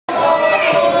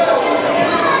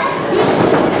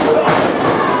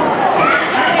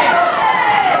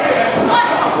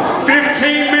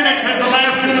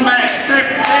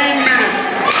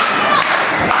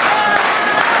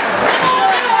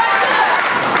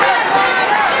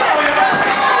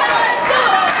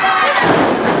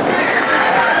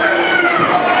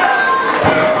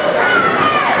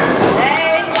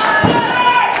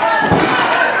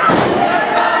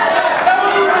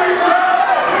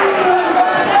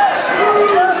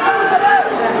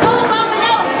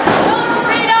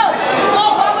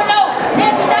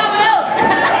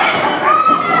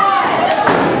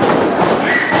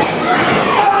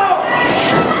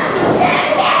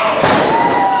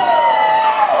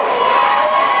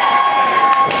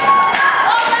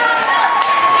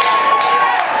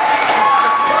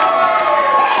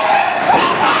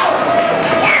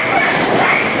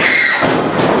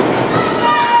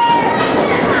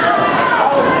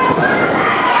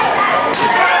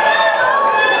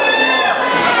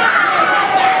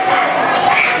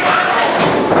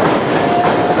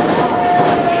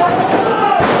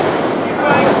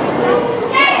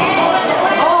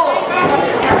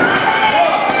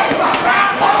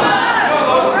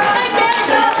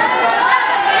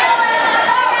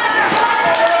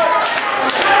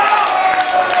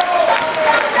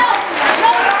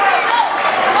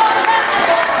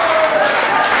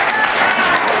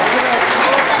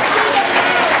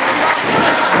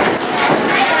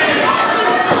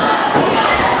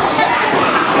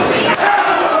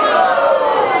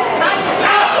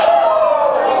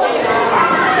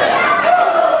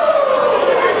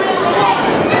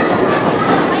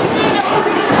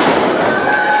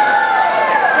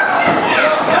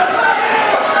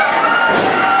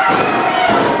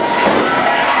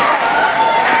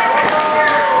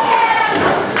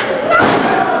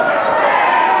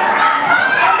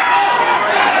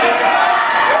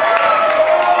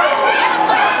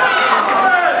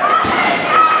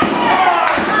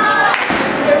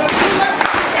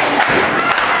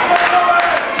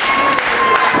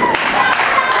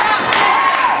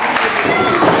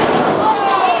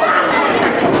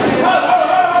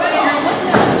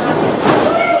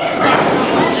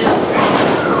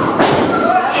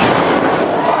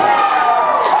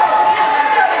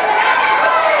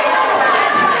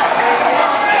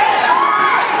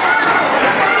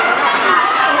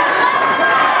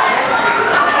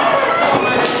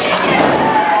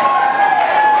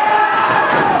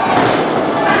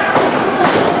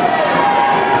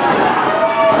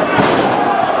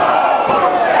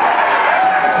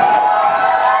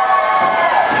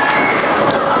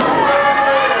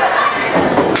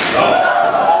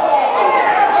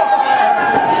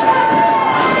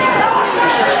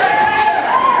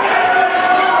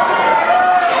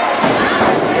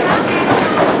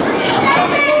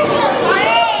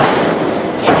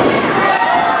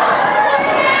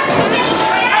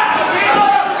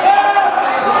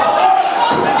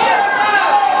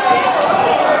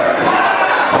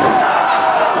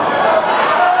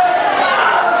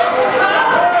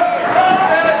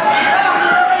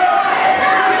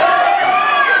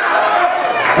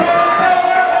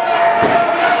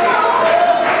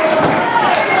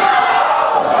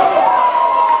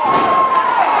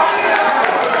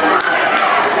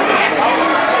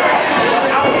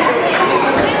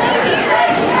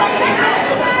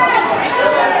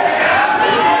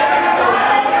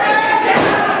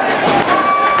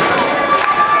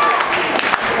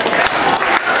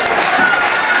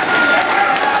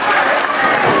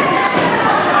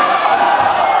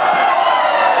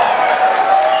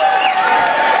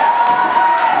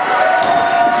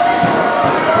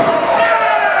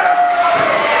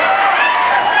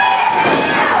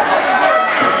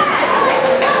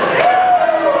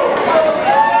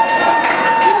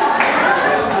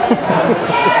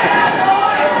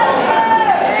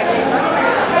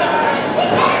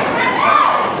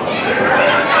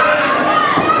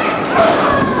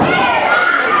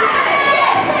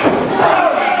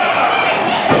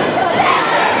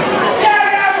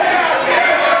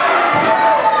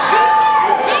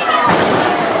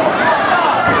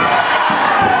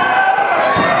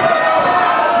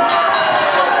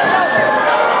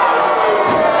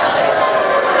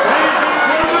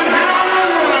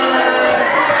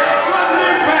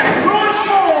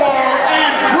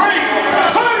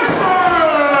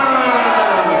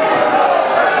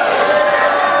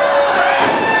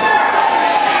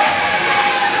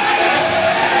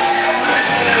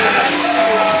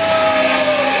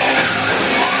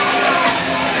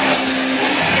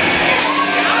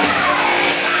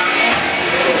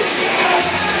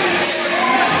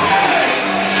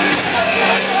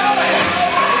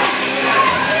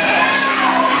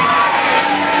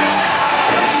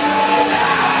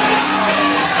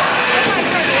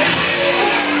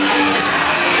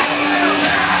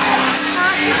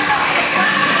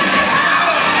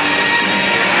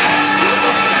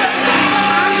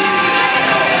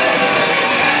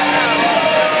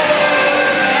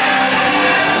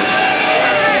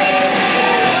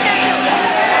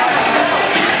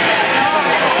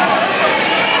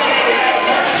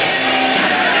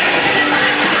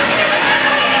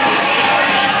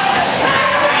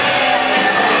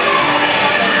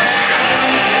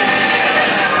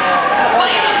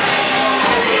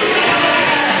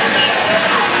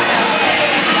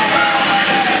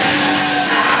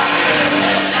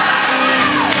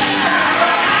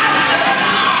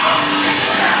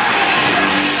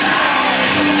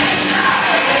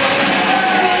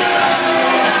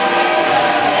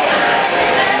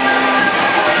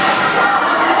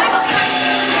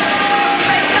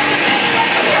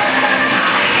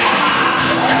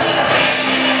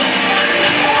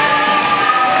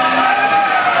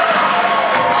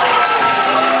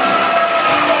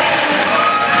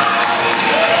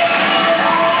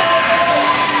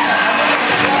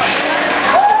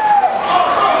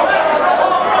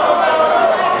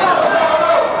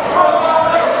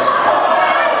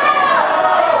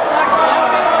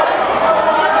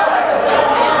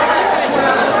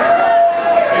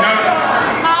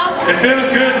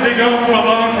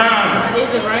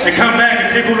And come back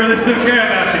and people really still care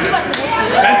about you.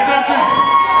 That's something.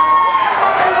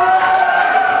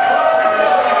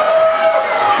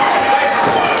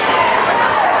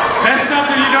 That's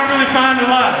something you don't really find a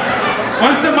lot.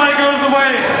 Once somebody goes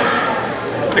away,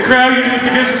 the crowd usually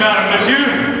forgets about them, but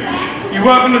you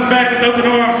welcome us back with open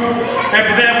arms, and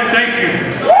for that we thank you.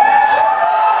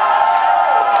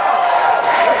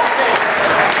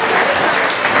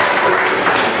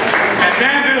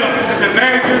 Danville is a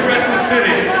very good wrestling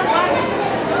city,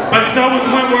 but so is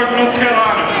Wentworth, North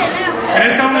Carolina. And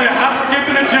it's only a hop, skip,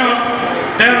 and a jump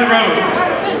down the road.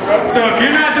 So if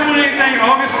you're not doing anything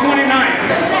August 29th,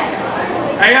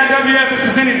 AIWF is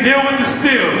presenting Deal with the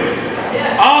Steel,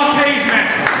 all cage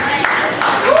matches.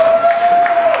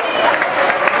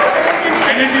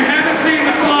 And if you haven't seen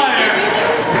the flyer,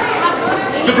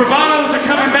 the Bravados are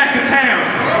coming back to town.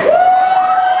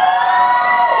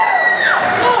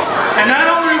 And not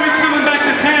only are we coming back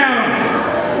to town,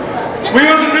 we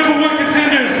are the #1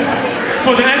 contenders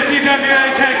for the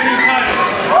SCWA Tag Team